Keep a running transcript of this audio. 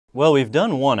Well, we've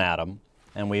done one atom,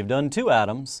 and we've done two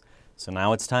atoms, so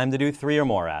now it's time to do three or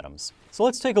more atoms. So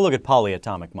let's take a look at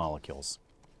polyatomic molecules.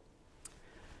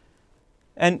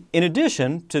 And in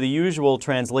addition to the usual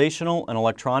translational and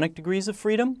electronic degrees of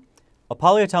freedom, a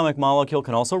polyatomic molecule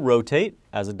can also rotate,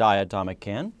 as a diatomic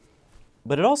can,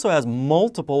 but it also has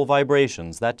multiple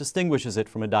vibrations. That distinguishes it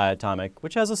from a diatomic,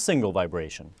 which has a single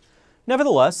vibration.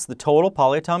 Nevertheless, the total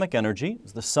polyatomic energy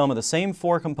is the sum of the same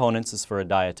four components as for a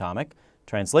diatomic: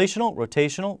 translational,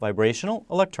 rotational, vibrational,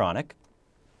 electronic.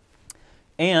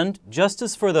 And just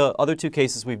as for the other two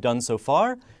cases we've done so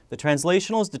far, the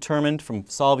translational is determined from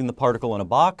solving the particle in a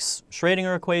box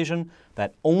Schrödinger equation.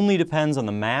 That only depends on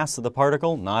the mass of the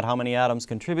particle, not how many atoms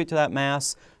contribute to that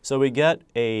mass. So we get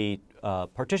a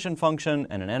partition function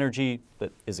and an energy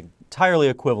that is entirely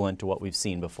equivalent to what we've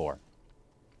seen before.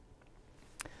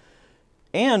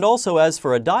 And also, as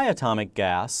for a diatomic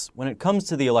gas, when it comes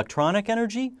to the electronic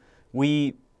energy,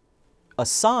 we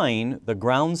assign the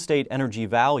ground state energy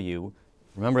value.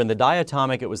 Remember, in the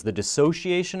diatomic, it was the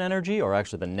dissociation energy, or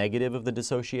actually the negative of the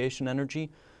dissociation energy,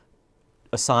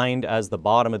 assigned as the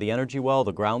bottom of the energy well,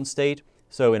 the ground state.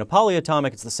 So in a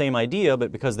polyatomic, it's the same idea,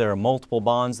 but because there are multiple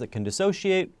bonds that can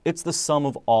dissociate, it's the sum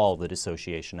of all the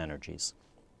dissociation energies.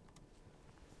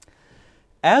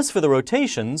 As for the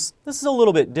rotations, this is a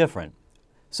little bit different.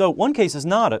 So one case is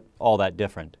not all that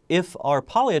different. If our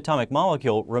polyatomic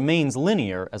molecule remains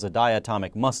linear, as a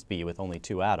diatomic must be with only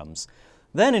two atoms,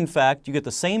 then in fact you get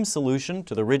the same solution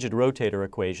to the rigid rotator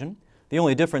equation. The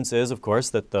only difference is, of course,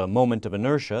 that the moment of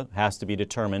inertia has to be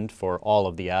determined for all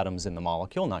of the atoms in the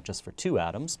molecule, not just for two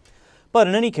atoms. But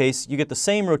in any case, you get the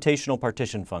same rotational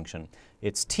partition function.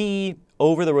 It's T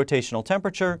over the rotational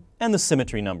temperature, and the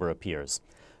symmetry number appears.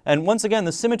 And once again,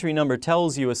 the symmetry number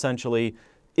tells you essentially,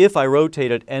 if I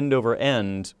rotate it end over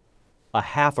end, a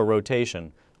half a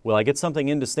rotation, will I get something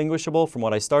indistinguishable from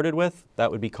what I started with?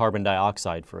 That would be carbon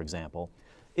dioxide, for example.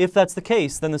 If that's the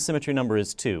case, then the symmetry number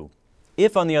is 2.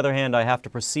 If, on the other hand, I have to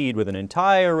proceed with an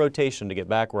entire rotation to get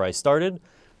back where I started,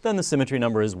 then the symmetry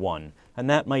number is 1. And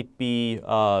that might be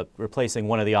replacing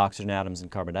one of the oxygen atoms in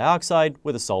carbon dioxide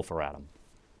with a sulfur atom,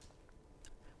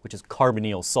 which is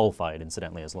carbonyl sulfide,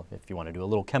 incidentally, if you want to do a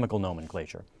little chemical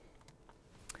nomenclature.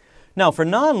 Now, for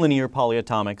nonlinear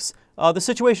polyatomics, the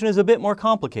situation is a bit more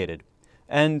complicated.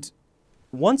 And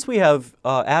once we have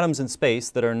atoms in space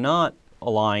that are not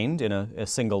aligned in a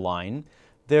single line,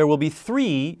 there will be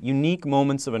 3 unique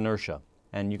moments of inertia.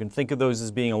 And you can think of those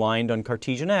as being aligned on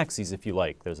Cartesian axes, if you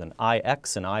like. There's an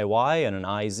IX, an IY, and an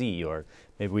IZ, or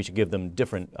maybe we should give them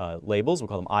different labels. We'll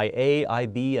call them IA,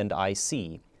 IB, and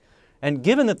IC. And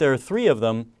given that there are 3 of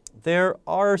them, there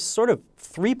are sort of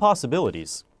 3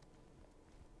 possibilities.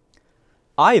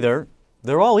 Either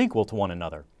they're all equal to one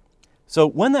another. So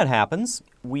when that happens,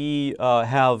 we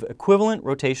have equivalent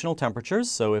rotational temperatures.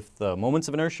 So if the moments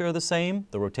of inertia are the same,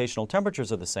 the rotational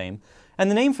temperatures are the same. And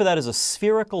the name for that is a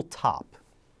spherical top.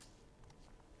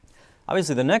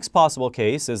 Obviously, the next possible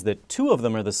case is that 2 of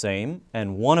them are the same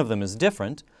and 1 of them is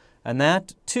different. And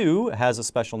that, too, has a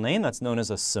special name. That's known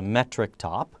as a symmetric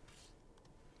top.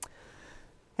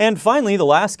 And finally, the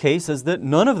last case is that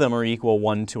none of them are equal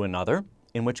one to another,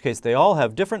 in which case they all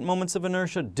have different moments of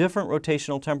inertia, different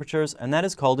rotational temperatures, and that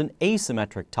is called an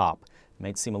asymmetric top. It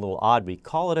might seem a little odd we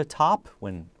call it a top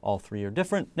when all 3 are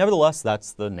different. Nevertheless,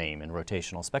 that's the name in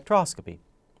rotational spectroscopy.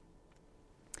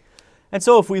 And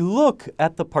so if we look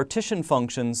at the partition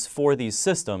functions for these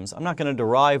systems, I'm not going to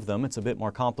derive them. It's a bit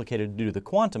more complicated due to the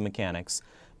quantum mechanics.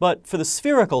 But for the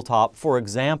spherical top, for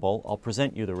example, I'll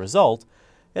present you the result.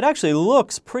 It actually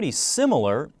looks pretty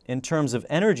similar in terms of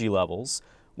energy levels.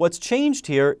 What's changed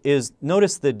here is,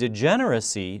 notice the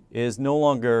degeneracy is no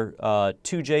longer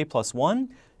 2j plus 1.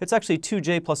 It's actually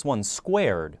 2j plus 1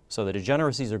 squared. So the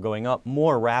degeneracies are going up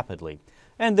more rapidly.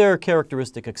 And there are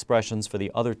characteristic expressions for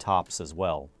the other tops as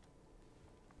well.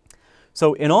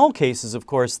 So in all cases, of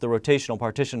course, the rotational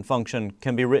partition function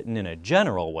can be written in a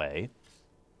general way.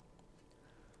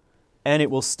 And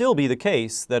it will still be the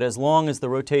case that as long as the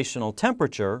rotational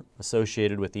temperature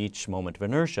associated with each moment of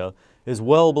inertia is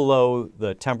well below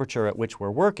the temperature at which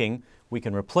we're working, we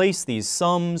can replace these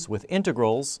sums with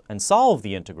integrals and solve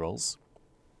the integrals.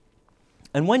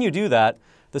 And when you do that,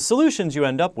 the solutions you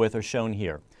end up with are shown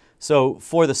here. So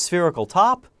for the spherical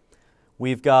top,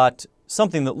 we've got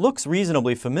something that looks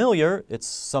reasonably familiar. It's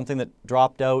something that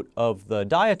dropped out of the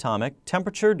diatomic,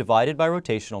 temperature divided by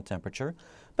rotational temperature,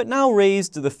 but now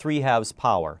raised to the 3/2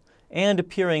 power, and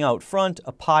appearing out front,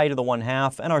 a pi to the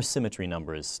 1/2, and our symmetry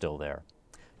number is still there.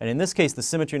 And in this case, the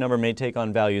symmetry number may take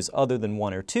on values other than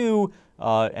 1 or 2,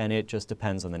 and it just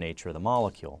depends on the nature of the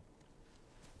molecule.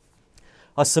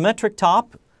 A symmetric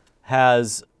top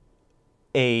has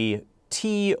a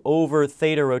T over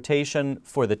theta rotation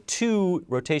for the two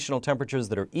rotational temperatures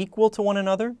that are equal to one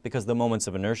another, because the moments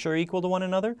of inertia are equal to one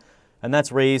another, and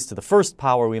that's raised to the first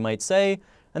power, we might say.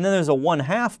 And then there's a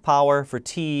 1/2 power for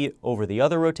T over the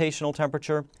other rotational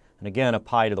temperature, and again a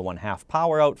pi to the 1/2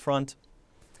 power out front.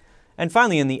 And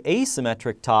finally, in the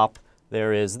asymmetric top,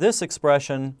 there is this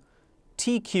expression,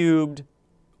 T cubed,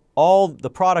 all the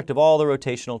product of all the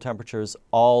rotational temperatures,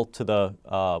 all to the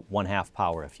 1/2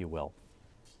 power, if you will.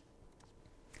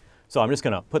 So I'm just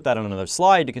going to put that on another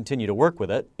slide to continue to work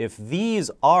with it. If these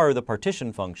are the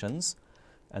partition functions,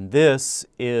 and this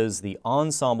is the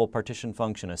ensemble partition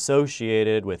function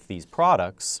associated with these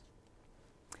products,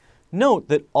 note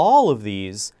that all of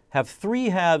these have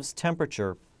 3/2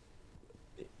 temperature,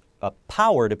 a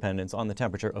power dependence on the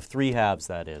temperature of 3/2,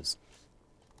 that is.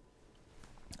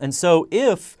 And so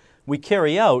if we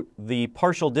carry out the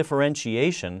partial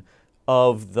differentiation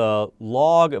of the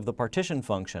log of the partition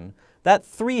function, that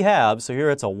 3/2, so here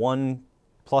it's a 1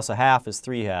 plus a half is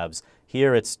 3/2.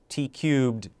 Here it's T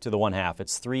cubed to the 1/2,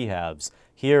 it's 3/2.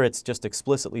 Here it's just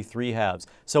explicitly 3/2.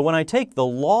 So when I take the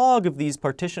log of these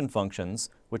partition functions,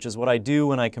 which is what I do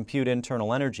when I compute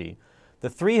internal energy, the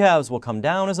 3/2 will come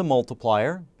down as a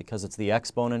multiplier because it's the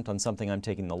exponent on something I'm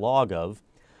taking the log of.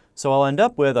 So I'll end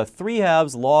up with a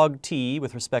 3/2 log T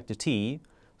with respect to T.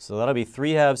 So that'll be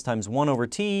 3/2 times 1 over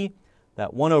T.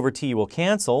 That 1 over T will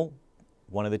cancel,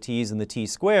 one of the T's and the T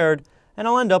squared, and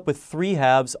I'll end up with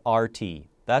 3/2 RT.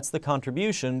 That's the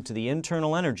contribution to the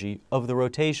internal energy of the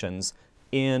rotations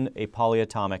in a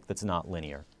polyatomic that's not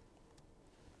linear.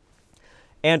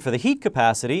 And for the heat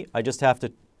capacity, I just have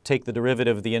to take the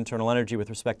derivative of the internal energy with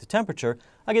respect to temperature.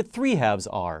 I get 3/2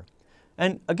 R.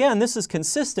 And again, this is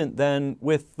consistent then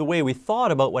with the way we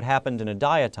thought about what happened in a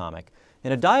diatomic.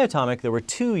 In a diatomic, there were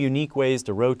two unique ways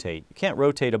to rotate. You can't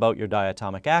rotate about your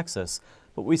diatomic axis,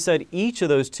 but we said each of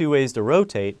those two ways to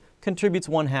rotate contributes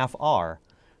 1/2 R.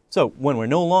 So when we're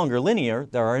no longer linear,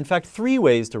 there are in fact 3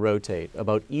 ways to rotate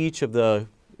about each of the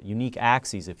unique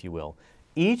axes, if you will.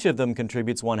 Each of them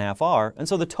contributes 1/2 R, and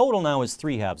so the total now is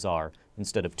 3/2 R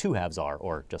instead of 2/2 R,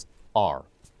 or just R.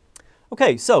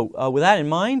 Okay, so with that in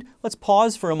mind, let's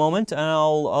pause for a moment, and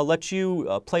I'll let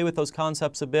you play with those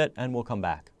concepts a bit, and we'll come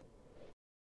back.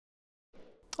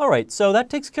 All right, so that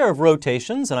takes care of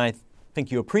rotations, and I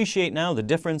think you appreciate now the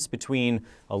difference between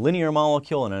a linear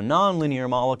molecule and a nonlinear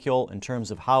molecule in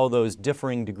terms of how those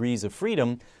differing degrees of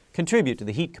freedom contribute to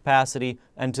the heat capacity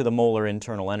and to the molar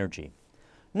internal energy.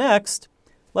 Next,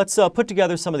 let's put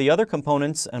together some of the other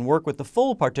components and work with the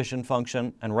full partition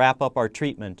function and wrap up our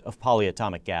treatment of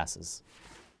polyatomic gases.